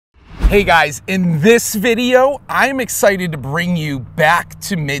Hey guys, in this video, I'm excited to bring you back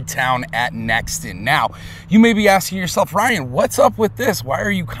to Midtown at Nexton. Now, you may be asking yourself, Ryan, what's up with this? Why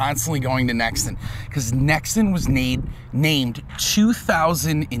are you constantly going to Nexton? Because Nexton was named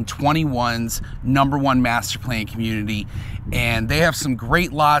 2021's #1 master plan community, and they have some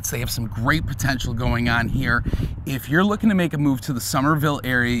great lots. They have some great potential going on here. If you're looking to make a move to the Summerville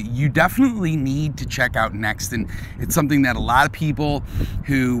area, you definitely need to check out Nexton. It's something that a lot of people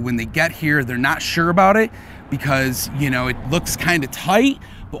who, when they get here, they're not sure about it because, you know, it looks kind of tight.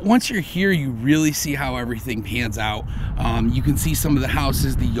 But once you're here, you really see how everything pans out. You can see some of the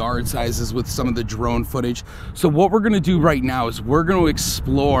houses, the yard sizes with some of the drone footage. So what we're gonna do right now is we're gonna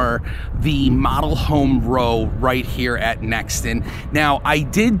explore the model home row right here at Nexton. Now, I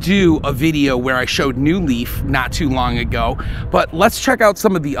did do a video where I showed New Leaf not too long ago, but let's check out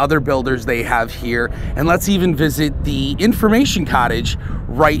some of the other builders they have here, and let's even visit the information cottage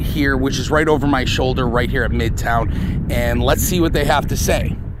right here, which is right over my shoulder right here at Midtown, and let's see what they have to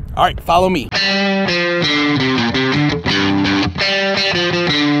say. All right, follow me.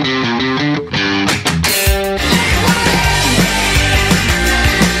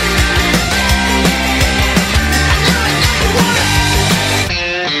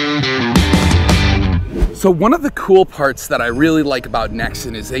 So one of the cool parts that I really like about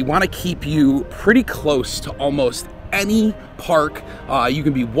Nexton is they want to keep you pretty close to almost any park. You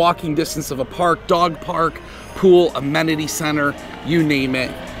can be walking distance of a park, dog park, pool, amenity center, you name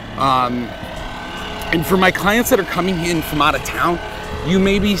it. And for my clients that are coming in from out of town, you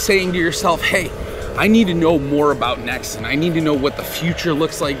may be saying to yourself, hey, I need to know more about Nexton. I need to know what the future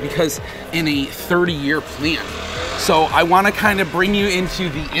looks like because in a 30-year plan. So I want to kind of bring you into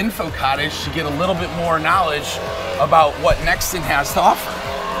the info cottage to get a little bit more knowledge about what Nexton has to offer.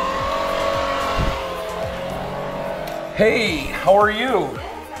 Hey, how are you?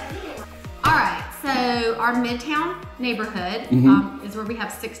 All right, so our Midtown neighborhood is where we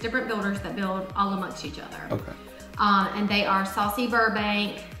have 6 different builders that build all amongst each other. Okay. And they are Saucy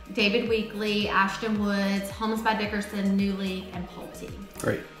Burbank, David Weekley, Ashton Woods, Homes by Dickerson, New Leaf, and Pulte.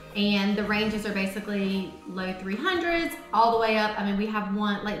 Great. And the ranges are basically low 300s all the way up. I mean, we have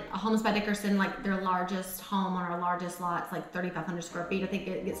one, like Homes by Dickerson, like their largest home on our largest lot, it's like 3,500 square feet. I think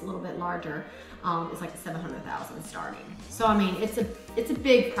it gets a little bit larger. It's like 700,000 starting. So I mean, it's a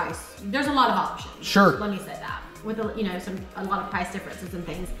big price. There's a lot of options. Sure. Let me say that with a lot of price differences and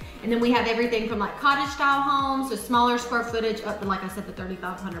things. And then we have everything from like cottage style homes to smaller square footage up to, like I said, the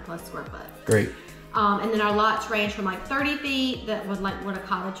 3,500 plus square foot. Great. And then our lots range from like 30 feet, that would like what a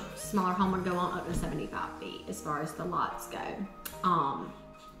cottage smaller home would go on, up to 75 feet as far as the lots go.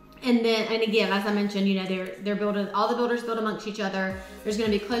 And again, as I mentioned, you know, they're building, all the builders build amongst each other. There's going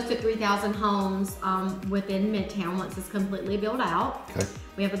to be close to 3,000 homes within Midtown once it's completely built out. Okay.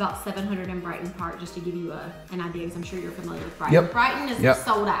 We have about 700 in Brighton Park, just to give you an idea, because I'm sure you're familiar with Brighton. Yep. Brighton is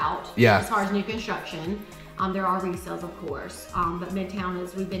sold out as far as new construction. There are resales, of course, but Midtown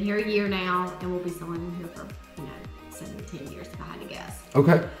is, we've been here a year now, and we'll be selling in here for, you know, 7 to 10 years if I had to guess.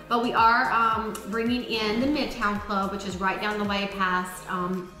 Okay. But we are bringing in the Midtown Club, which is right down the way past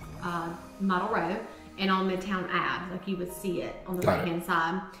Model Row and on Midtown Ave, like you would see it on the right-hand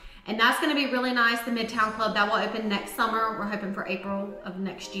side. And that's going to be really nice, the Midtown Club. That will open next summer. We're hoping for April of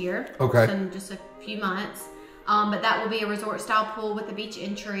next year. Okay. So in just a few months. But that will be a resort-style pool with a beach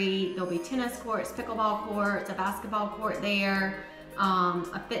entry. There'll be tennis courts, pickleball courts, a basketball court there,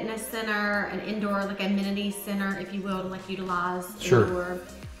 a fitness center, an indoor like amenity center, if you will, to like utilize. Sure.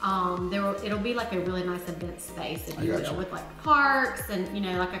 It'll be like a really nice event space, if you will, with like parks and, you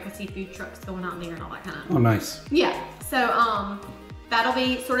know, like I could see food trucks going out there and all that kind of. Oh, nice. Yeah. So that'll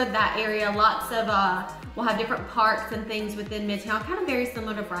be sort of that area. Lots of we'll have different parks and things within Midtown, kind of very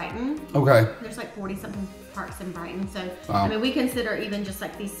similar to Brighton. Okay. There's like 40-something parks in Brighton. So, I mean, we consider even just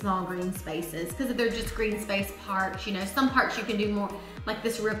like these small green spaces, because they're just green space parks. You know, some parks you can do more, like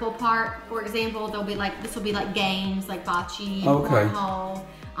this Ripple Park, for example, they'll be like, this will be like games, like bocce, cornhole.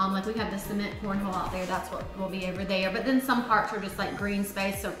 Like we have the cement cornhole out there, that's what will be over there. But then some parks are just like green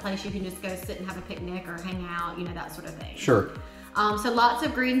space, so a place you can just go sit and have a picnic or hang out, you know, that sort of thing. Sure. So lots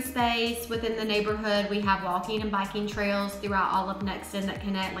of green space within the neighborhood. We have walking and biking trails throughout all of Nexton that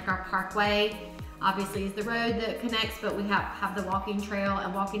connect, like our parkway obviously is the road that connects, but we have the walking trail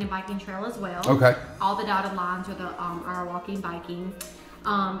and walking and biking trail as well. Okay. All the dotted lines are our walking, biking.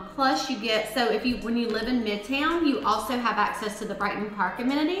 Plus you get, so when you live in Midtown, you also have access to the Brighton Park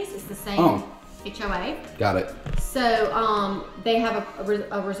amenities. It's the same HOA. Got it. So they have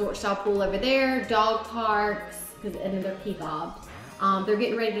a resort style pool over there, dog parks, and then they're key fobs. They're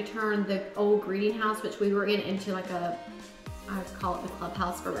getting ready to turn the old greeting house, which we were in, into like a I call it the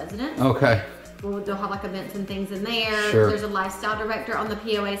clubhouse for residents. Okay. They'll have like events and things in there. Sure. There's a lifestyle director on the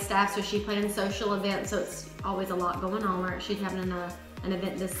POA staff, so she plans social events, so it's always a lot going on. She's having an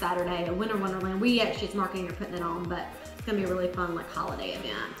event this Saturday, a Winter Wonderland. We actually, it's marketing are putting it on, but it's gonna be a really fun like holiday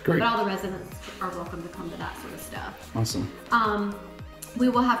event. Great. But all the residents are welcome to come to that sort of stuff. Awesome. We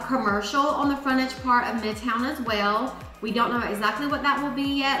will have commercial on the frontage part of Midtown as well. We don't know exactly what that will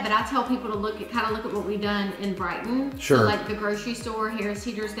be yet, but I tell people to kind of look at what we've done in Brighton. Sure. So like the grocery store, Harris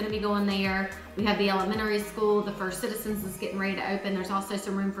Teeter is going to be going there. We have the elementary school, the First Citizens is getting ready to open. There's also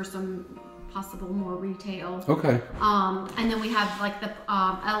some room for some possible more retail. Okay. And then we have like the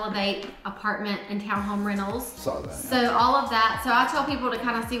Elevate apartment and townhome rentals. Saw that. So all of that. So I tell people to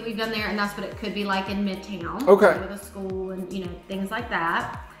kind of see what we've done there, and that's what it could be like in Midtown. Okay. With a school and things like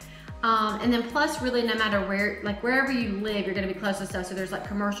that. And then plus really no matter where, like wherever you live, you're gonna be close to stuff. So there's like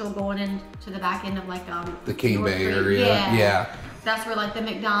commercial going into the back end of like the Cane North Bay Creek. area. Yeah. That's where like the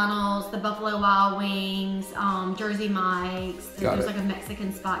McDonald's, the Buffalo Wild Wings, Jersey Mike's. There's like a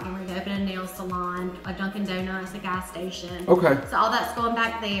Mexican spot getting ready to open, a nail salon, a Dunkin' Donuts, a gas station. Okay. So all that's going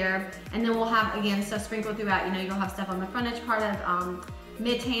back there. And then we'll have, again, stuff sprinkled throughout. You'll have stuff on the frontage part of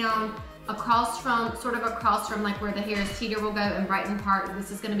Midtown, sort of across from like where the Harris Teeter will go in Brighton Park.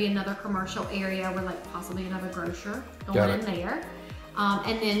 This is gonna be another commercial area with like possibly another grocer going in there.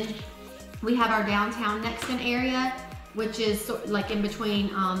 And then we have our downtown Nexton area, which is like in between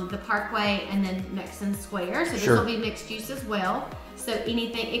the Parkway and then Nexton Square. So this will be mixed use as well. So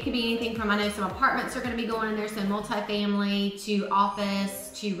it could be anything from, I know some apartments are gonna be going in there, so multifamily to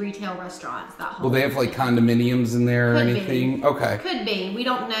office to retail restaurants, that whole Will they have like condominiums in there or Could anything? be. Okay. Could be, we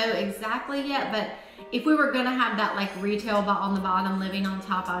don't know exactly yet, but if we were gonna have that like retail on the bottom, living on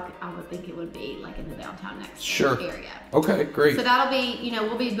top, I would think it would be like in the downtown Nexton area. Okay, great. So that'll be,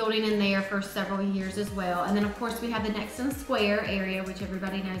 we'll be building in there for several years as well. And then of course we have the Nexton Square area, which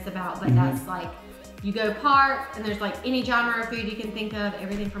everybody knows about, but that's like, you go park and there's like any genre of food you can think of,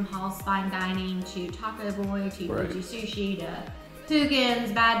 everything from Hall's Fine Dining to Taco Boy to Fuji Sushi to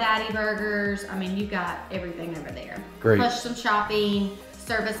Hoogan's, Bad Daddy Burgers. I mean, you've got everything over there. Great. Plus some shopping,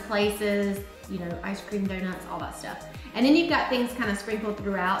 service places, ice cream, donuts, all that stuff. And then you've got things kind of sprinkled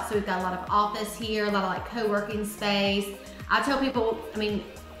throughout. So we've got a lot of office here, a lot of like co-working space. I tell people, when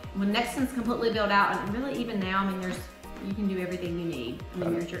Nexton's completely built out, and really even now, you can do everything you need.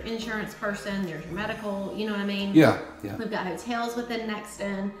 There's your insurance person, there's your medical, you know what I mean? Yeah. We've got hotels within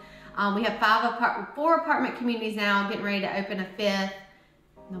Nexton. We have 4 apartment communities now, getting ready to open a 5th.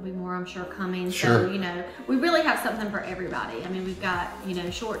 There'll be more, I'm sure, coming. Sure. So, we really have something for everybody. We've got,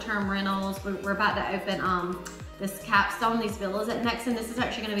 short-term rentals. We're about to open this capstone, these villas at Nexton. This is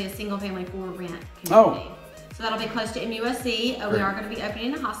actually going to be a single-family for-rent community. So that'll be close to MUSC. We are going to be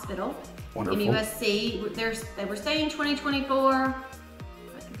opening a hospital. Wonderful. MUSC, they were saying 2024.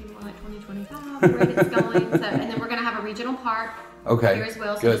 It could be more like 2025, the rate it's going. And then we're going to have a regional park here as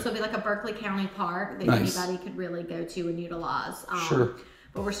well. So this will be like a Berkeley County park that anybody could really go to and utilize.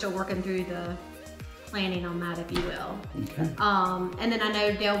 But we're still working through the planning on that, if you will. Okay. And then I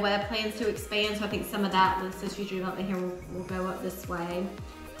know Dale Webb plans to expand, so I think some of that, this future development here, will go up this way.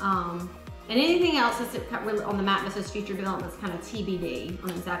 And anything else that's really on the map that says future development is kind of TBD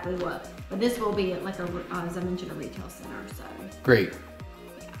on exactly what. But this will be like as I mentioned, a retail center. So great.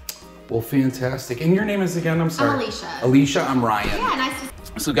 Well, fantastic. And your name is again? I'm sorry. I'm Alicia. Alicia, I'm Ryan. Yeah, nice to.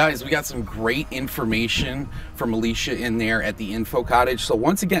 So guys, we got some great information from Alicia in there at the info cottage. So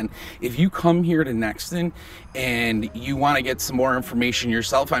once again, if you come here to Nexton and you want to get some more information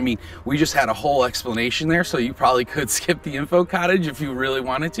yourself, we just had a whole explanation there, so you probably could skip the info cottage if you really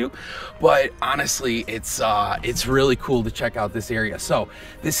wanted to. But honestly, it's really cool to check out this area. So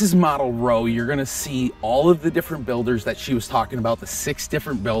this is Model Row. You're gonna see all of the different builders that she was talking about, the 6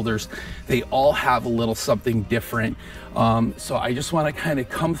 different builders. They all have a little something different. So I just want to kind of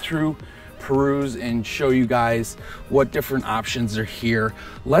come through, peruse, and show you guys what different options are here.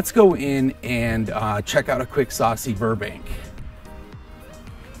 Let's go in and check out a quick Saucy Burbank.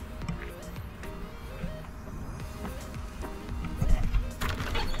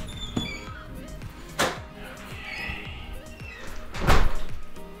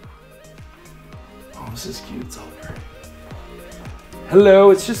 Oh, this is cute. It's over.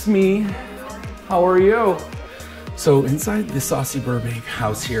 Hello, it's just me. How are you? So inside the Saucy Burbank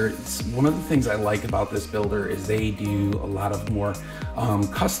house here, it's one of the things I like about this builder is they do a lot of more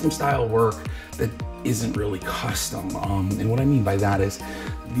custom style work that isn't really custom. And what I mean by that is,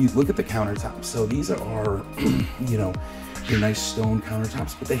 you look at the countertops. So these are, Your nice stone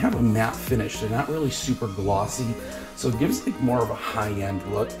countertops, but they have a matte finish. They're not really super glossy, so it gives like more of a high-end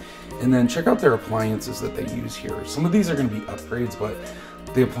look. And then check out their appliances that they use here. Some of these are going to be upgrades, but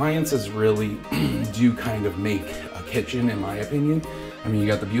the appliances really do kind of make a kitchen, in my opinion. I mean, you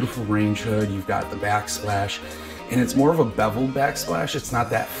got the beautiful range hood, you've got the backsplash, and it's more of a beveled backsplash. It's not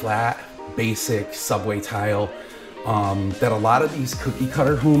that flat, basic subway tile that a lot of these cookie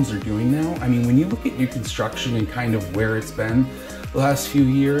cutter homes are doing now. I mean, when you look at new construction and kind of where it's been the last few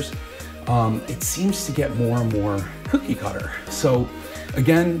years, it seems to get more and more cookie cutter. So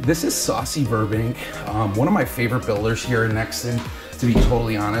again, this is Saucy Burbank, one of my favorite builders here in Nexton, to be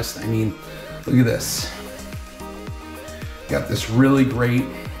totally honest. I mean, look at this. Got this really great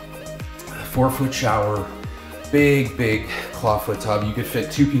 4-foot shower, big clawfoot tub. You could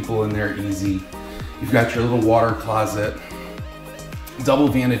fit 2 people in there easy. You've got your little water closet, double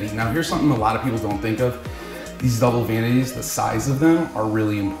vanity. Now here's something a lot of people don't think of. These double vanities, the size of them are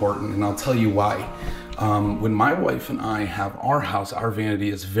really important, and I'll tell you why. When my wife and I have our house, our vanity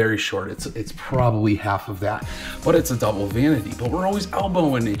is very short. It's probably half of that, but it's a double vanity, but we're always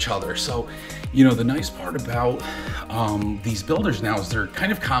elbowing each other. So, you know, the nice part about these builders now is they're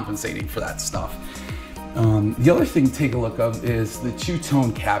kind of compensating for that stuff. The other thing to take a look of is the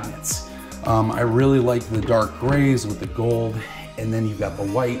 2-tone cabinets. I really like the dark grays with the gold, and then you've got the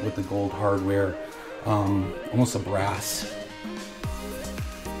white with the gold hardware, almost a brass.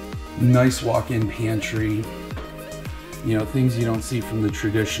 Nice walk-in pantry, you know, things you don't see from the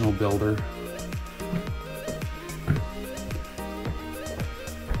traditional builder.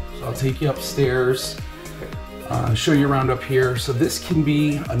 So I'll take you upstairs, show you around up here. So this can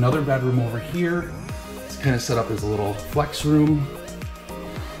be another bedroom over here. It's kind of set up as a little flex room.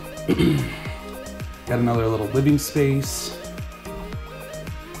 Got another little living space.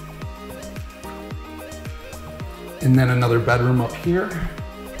 And then another bedroom up here.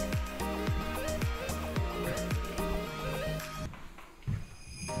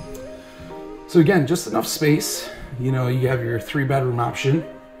 So again, just enough space. You know, you have your 3-bedroom option.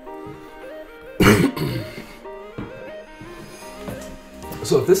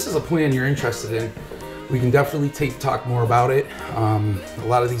 So if this is a plan you're interested in, we can definitely talk more about it. A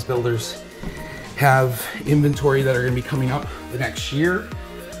lot of these builders have inventory that are going to be coming up the next year.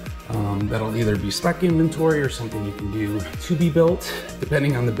 That'll either be spec inventory or something you can do to be built,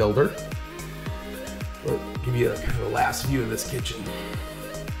 depending on the builder. But give you a kind of a last view of this kitchen.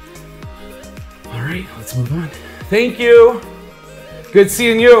 All right, let's move on. Thank you. Good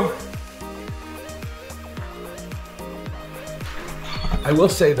seeing you. I will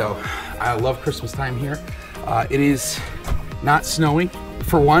say though, I love Christmas time here. It is not snowing,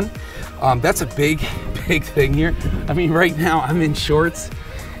 for one. That's a big thing here. I mean, right now I'm in shorts,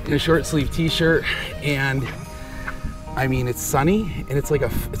 in a short sleeve t-shirt, and I mean, it's sunny and it's like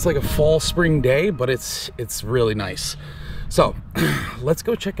a fall spring day, but it's really nice. So let's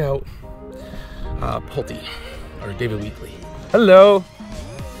go check out Pulte, or David Weekley. Hello.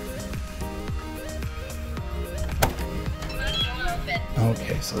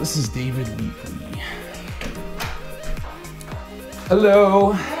 Okay, so this is David Weekley.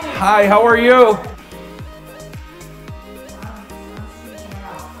 Hello. Hi, how are you?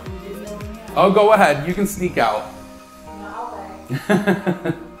 Oh, go ahead. You can sneak out.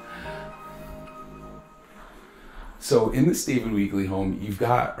 So in this David Weekley home, you've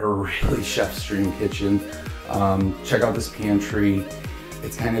got a really chef's dream kitchen. Check out this pantry.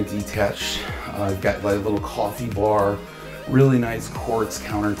 It's kind of detached. You've got like a little coffee bar, really nice quartz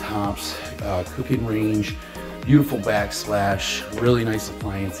countertops, cooking range, beautiful backsplash, really nice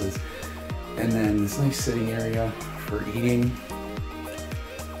appliances. And then this nice sitting area for eating.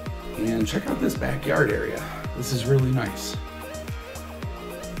 And check out this backyard area. This is really nice.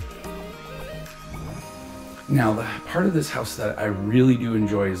 Now, the part of this house that I really do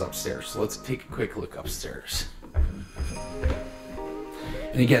enjoy is upstairs. So let's take a quick look upstairs.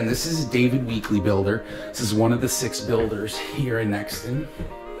 And again, this is David Weekley builder. This is one of the 6 builders here in Nexton.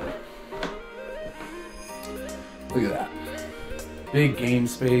 Look at that. Big game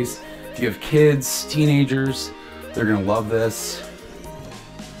space. If you have kids, teenagers, they're gonna love this.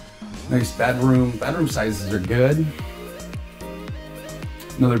 Nice bedroom. Bedroom sizes are good.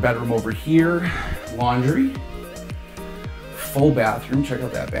 Another bedroom over here. Laundry. Full bathroom. Check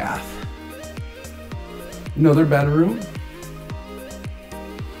out that bath. Another bedroom.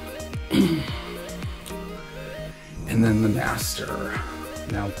 And then the master.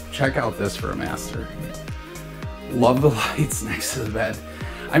 Now check out this for a master. Love the lights next to the bed.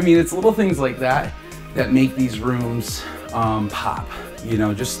 I mean, it's little things like that that make these rooms pop. You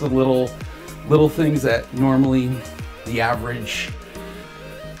know, just the little things that normally the average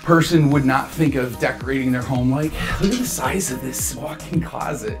person would not think of decorating their home like. Look at the size of this walk-in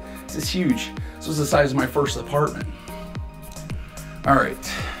closet. This is huge. This was the size of my first apartment. All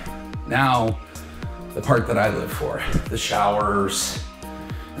right, now the part that I live for, the showers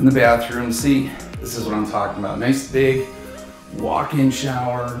and the bathroom. See, this is what I'm talking about. Nice big walk-in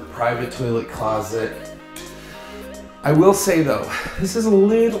shower, private toilet closet. I will say though, this is a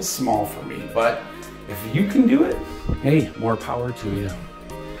little small for me, but if you can do it, hey, more power to you.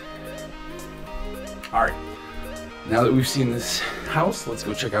 All right, now that we've seen this house, let's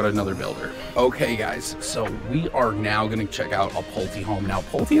go check out another builder. Okay guys, so we are now gonna check out a Pulte home. Now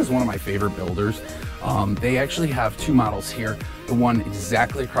Pulte is one of my favorite builders. They actually have two models here. The one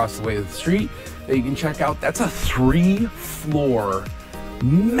exactly across the way of the street that you can check out. That's a 3-floor,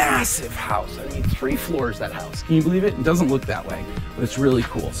 massive house. I mean, 3 floors, that house. Can you believe it? It doesn't look that way, but it's really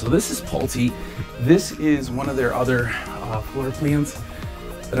cool. So this is Pulte. This is one of their other floor plans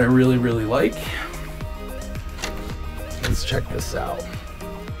that I really, really like. Let's check this out.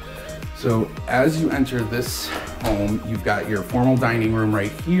 So as you enter this home, you've got your formal dining room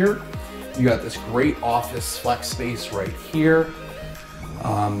right here. You got this great office flex space right here.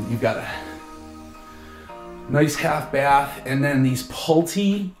 You've got a nice half bath, and then these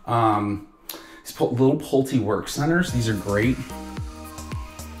Pulte, little Pulte work centers. These are great.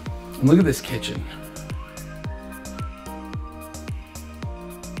 And look at this kitchen.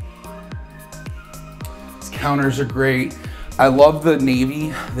 Counters are great. I love the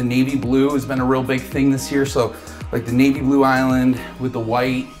navy. The navy blue has been a real big thing this year. So like the navy blue island with the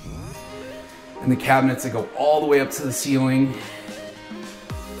white, and the cabinets that go all the way up to the ceiling.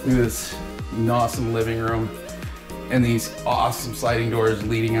 Look at this awesome living room, and these awesome sliding doors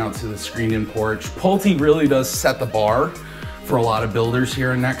leading out to the screened-in porch. Pulte really does set the bar for a lot of builders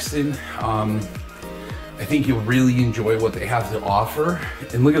here in Nexton. I think you'll really enjoy what they have to offer.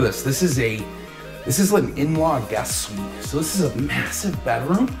 And look at this. This is like an in-law guest suite. So this is a massive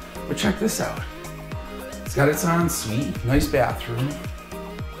bedroom, but check this out. It's got its ensuite, nice bathroom.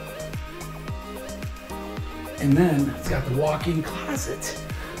 And then it's got the walk-in closet.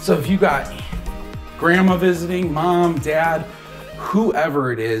 So if you got grandma visiting, mom, dad,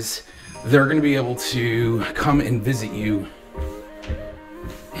 whoever it is, they're gonna be able to come and visit you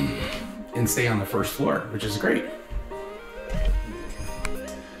and stay on the first floor, which is great.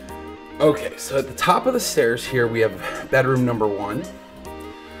 Okay, so at the top of the stairs here, we have bedroom number 1.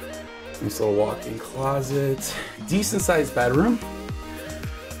 Nice little walk-in closet, decent sized bedroom,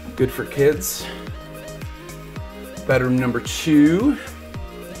 good for kids. Bedroom number 2.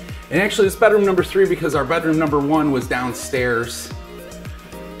 And actually it's bedroom number 3 because our bedroom number 1 was downstairs.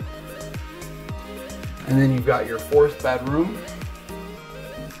 And then you've got your 4th bedroom.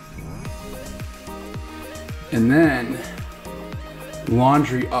 And then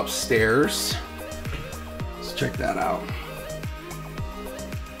laundry upstairs. Let's check that out.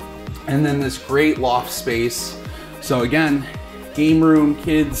 And then this great loft space. So again, game room,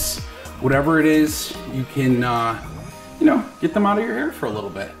 kids, whatever it is, you can, you know, get them out of your hair for a little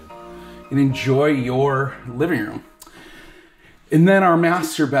bit and enjoy your living room. And then our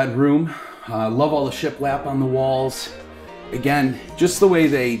master bedroom. Love all the shiplap on the walls. Again, just the way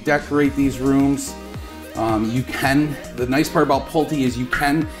they decorate these rooms. The nice part about Pulte is you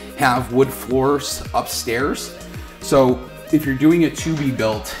can have wood floors upstairs. So if you're doing a to-be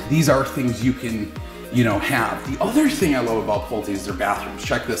built, these are things you can, you know, have. The other thing I love about Pulte is their bathrooms.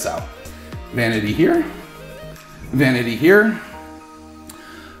 Check this out. Vanity here, vanity here,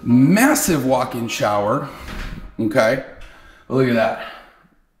 massive walk-in shower, okay? Look at that.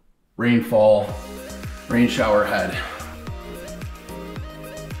 Rainfall, rain shower head.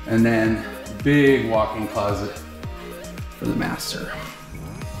 And then big walk-in closet for the master.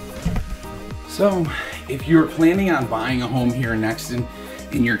 So if you're planning on buying a home here in Nexton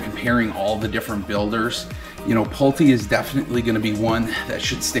and you're comparing all the different builders, you know, Pulte is definitely going to be one that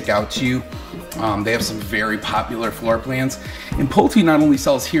should stick out to you. They have some very popular floor plans. And Pulte not only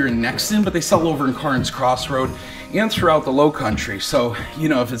sells here in Nexton, but they sell over in Karns Crossroad and throughout the Low Country. So, you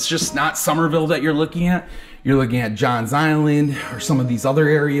know, if it's just not Summerville that you're looking at Johns Island or some of these other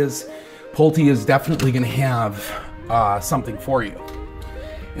areas, Pulte is definitely going to have something for you.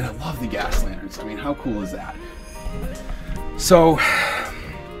 And I love the gas lanterns. I mean, how cool is that? So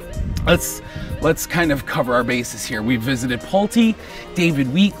let's kind of cover our bases here. We visited Pulte, David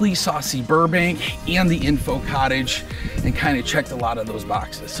Weekley, Saucy Burbank, and the Info Cottage, and kind of checked a lot of those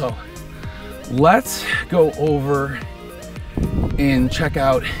boxes. So let's go over and check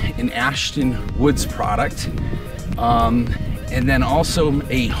out an Ashton Woods product, and then also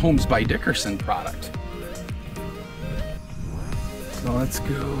a Homes by Dickerson product. So let's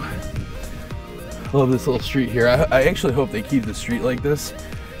go. I love this little street here. I actually hope they keep the street like this,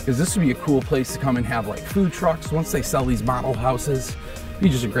 because this would be a cool place to come and have like food trucks. Once they sell these model houses, it'd be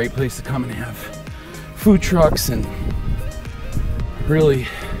just a great place to come and have food trucks and really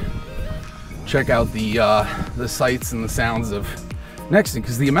check out the sights and the sounds of Nexton,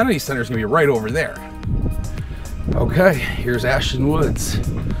 because the amenity center is gonna be right over there. Okay, here's Ashton Woods.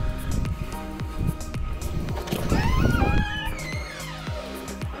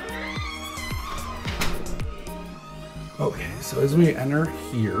 Okay, so as we enter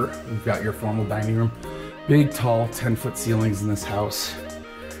here, we've got your formal dining room. Big, tall, 10-foot ceilings in this house.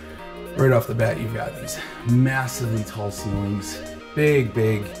 Right off the bat, you've got these massively tall ceilings, big,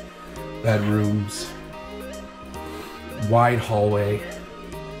 big bedrooms, wide hallway.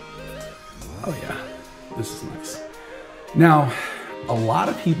 Oh yeah, this is nice. Now, a lot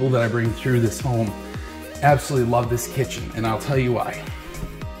of people that I bring through this home absolutely love this kitchen, and I'll tell you why.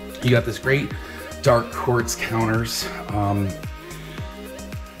 You got this great dark quartz counters.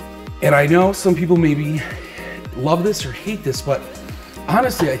 And I know some people maybe love this or hate this, but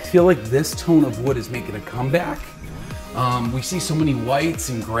honestly, I feel like this tone of wood is making a comeback. We see so many whites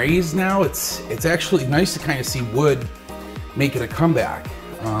and grays now. It's actually nice to kind of see wood making a comeback.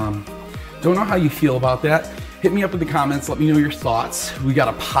 Don't know how you feel about that. Hit me up in the comments, let me know your thoughts. We got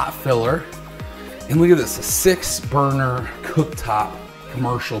a pot filler. And look at this, a 6-burner cooktop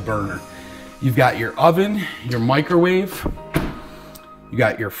commercial burner. You've got your oven, your microwave, you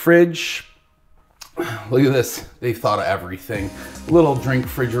got your fridge. Look at this, they've thought of everything. Little drink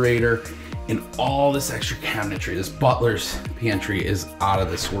refrigerator and all this extra cabinetry. This butler's pantry is out of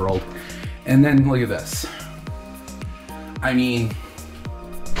this world. And then look at this. I mean,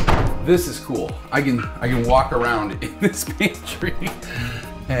 this is cool. I can walk around in this pantry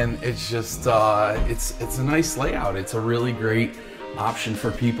and it's just, it's a nice layout. It's a really great option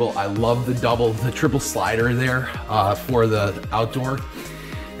for people. I love the triple slider there for the outdoor.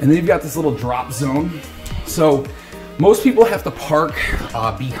 And then you've got this little drop zone. So most people have to park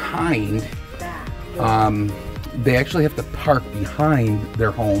behind, they actually have to park behind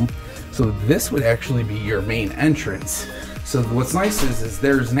their home. So this would actually be your main entrance. So what's nice is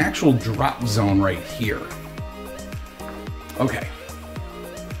there's an actual drop zone right here. Okay.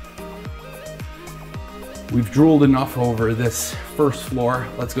 We've drooled enough over this first floor.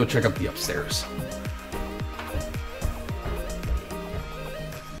 Let's go check out the upstairs.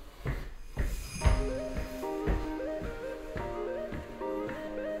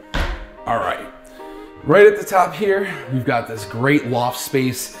 All right, right at the top here, we've got this great loft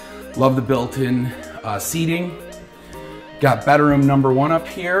space. Love the built-in seating. Got bedroom number 1 up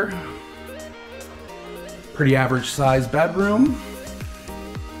here. Pretty average size bedroom.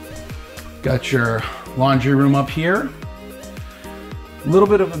 Got your laundry room up here. A little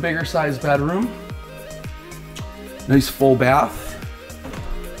bit of a bigger size bedroom. Nice full bath.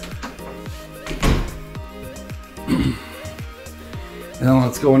 And then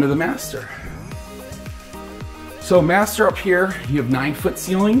let's go into the master. So master up here, you have 9-foot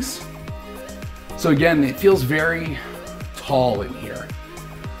ceilings. So again, it feels very tall in here.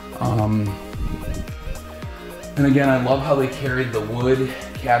 And again, I love how they carried the wood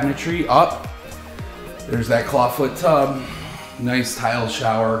cabinetry up. There's that clawfoot tub, nice tile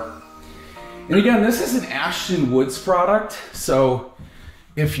shower. And again, this is an Ashton Woods product. So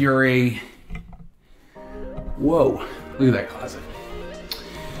if you're whoa, look at that closet.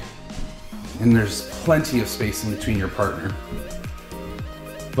 And there's plenty of space in between your partner.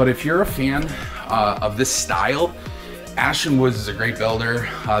 But if you're a fan of this style, Ashton Woods is a great builder.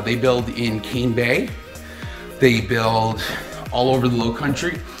 They build in Cane Bay. They build all over the Low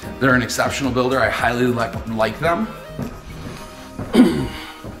Country. They're an exceptional builder. I highly like them.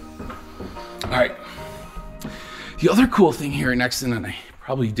 All right. The other cool thing here at Nexton, and I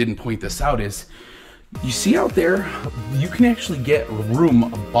probably didn't point this out, is you see out there, you can actually get room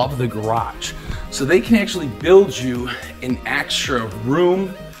above the garage. So they can actually build you an extra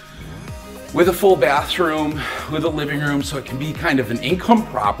room with a full bathroom, with a living room, so it can be kind of an income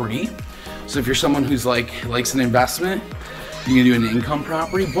property. So if you're someone who's likes an investment, you can do an income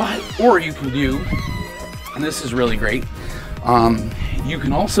property, or you can do, and this is really great, you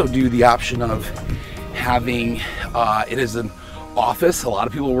can also do the option of having it as an office. A lot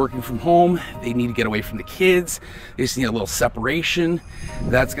of people are working from home. They need to get away from the kids. They just need a little separation.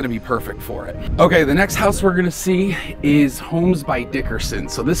 That's going to be perfect for it. Okay, the next house we're going to see is Homes by Dickerson.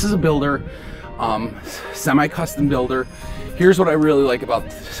 So this is a builder, semi-custom builder. Here's what I really like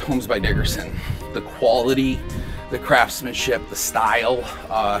about Homes by Dickerson: the quality, the craftsmanship, the style.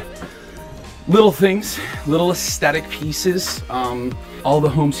 little things, little aesthetic pieces. All the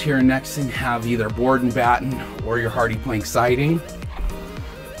homes here in Nexton have either board and batten or your hardy plank siding.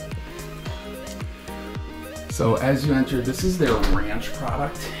 So as you enter, this is their ranch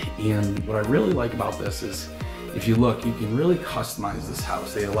product, and what I really like about this is, if you look, you can really customize this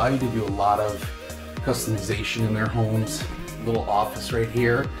house. They allow you to do a lot of customization in their homes. Little office right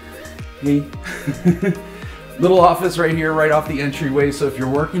here. Hey. Little office right here, right off the entryway. So if you're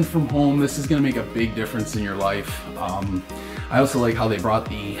working from home, this is gonna make a big difference in your life. I also like how they brought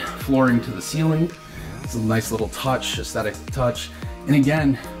the flooring to the ceiling. It's a nice little touch, aesthetic touch. And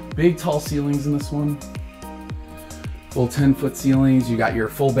again, big tall ceilings in this one. Full 10-foot ceilings. You got your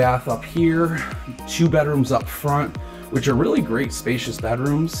full bath up here, 2 bedrooms up front, which are really great spacious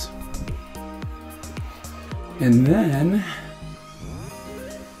bedrooms. And then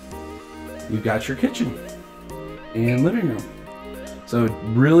you've got your kitchen and living room. So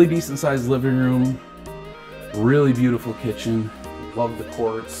really decent sized living room, really beautiful kitchen. Love the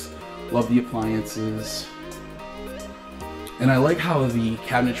quartz, love the appliances. And I like how the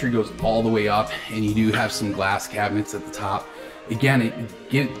cabinetry goes all the way up, and you do have some glass cabinets at the top. Again, it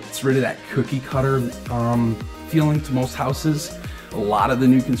gets rid of that cookie cutter feeling to most houses. A lot of the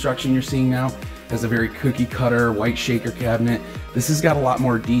new construction you're seeing now has a very cookie cutter white shaker cabinet. This has got a lot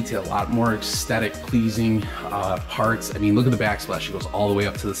more detail, a lot more aesthetic pleasing parts. I mean, look at the backsplash, it goes all the way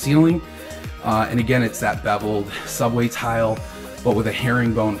up to the ceiling. And again, it's that beveled subway tile, but with a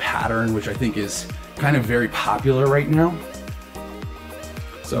herringbone pattern, which I think is kind of very popular right now.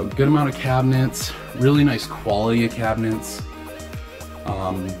 So good amount of cabinets, really nice quality of cabinets.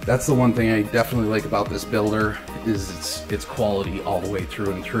 That's the one thing I definitely like about this builder, is its quality all the way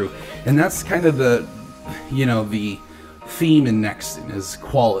through and through. And that's kind of the, you know, the theme in Nexton is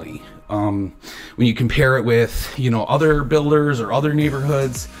quality. When you compare it with, you know, other builders or other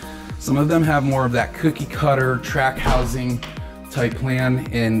neighborhoods, some of them have more of that cookie cutter tract housing type plan,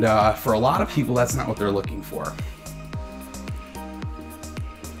 and for a lot of people, that's not what they're looking for.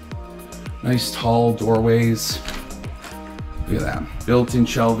 Nice tall doorways. Look at that. Built-in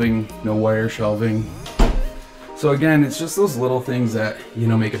shelving, no wire shelving. So again, it's just those little things that, you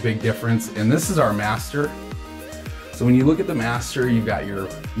know, make a big difference. And this is our master. So when you look at the master, you've got your,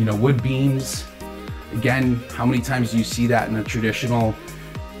 you know, wood beams. Again, how many times do you see that in a traditional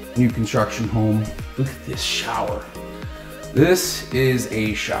new construction home? Look at this shower. This is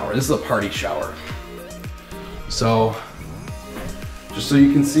a shower. This is a party shower. So just so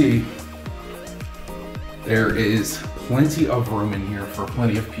you can see, there is plenty of room in here for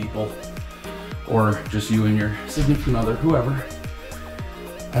plenty of people, or just you and your significant other, whoever.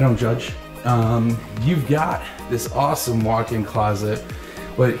 I don't judge. You've got this awesome walk-in closet,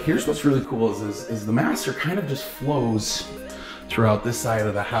 but here's what's really cool is the master kind of just flows throughout this side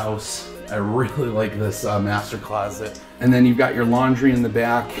of the house. I really like this master closet. And then you've got your laundry in the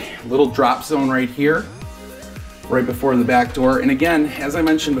back, little drop zone right here, right before the back door. And again, as I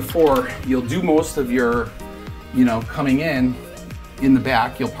mentioned before, you'll do most of your, you know, coming in the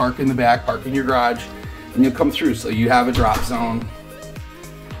back. You'll park in the back, park in your garage, and you'll come through. So you have a drop zone.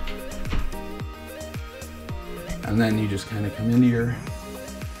 And then you just kind of come into your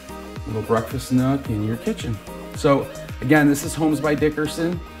little breakfast nook in your kitchen. So again, this is Homes by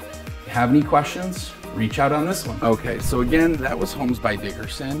Dickerson. If you have any questions, reach out on this one. Okay, so again, that was Homes by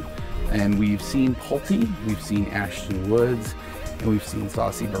Dickerson. And we've seen Pulte, we've seen Ashton Woods, and we've seen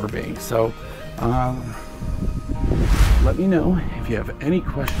Saucy Burbank. So let me know if you have any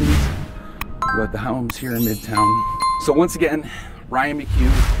questions about the homes here in Midtown. So once again, Ryan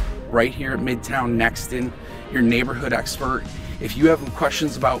McHugh, right here at Midtown Nexton, your neighborhood expert. If you have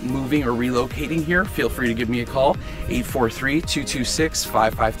questions about moving or relocating here, feel free to give me a call,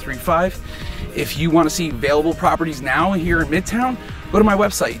 843-226-5535. If you want to see available properties now here in Midtown, go to my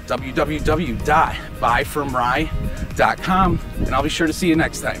website, www.buyfromry.com, and I'll be sure to see you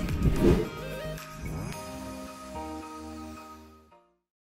next time.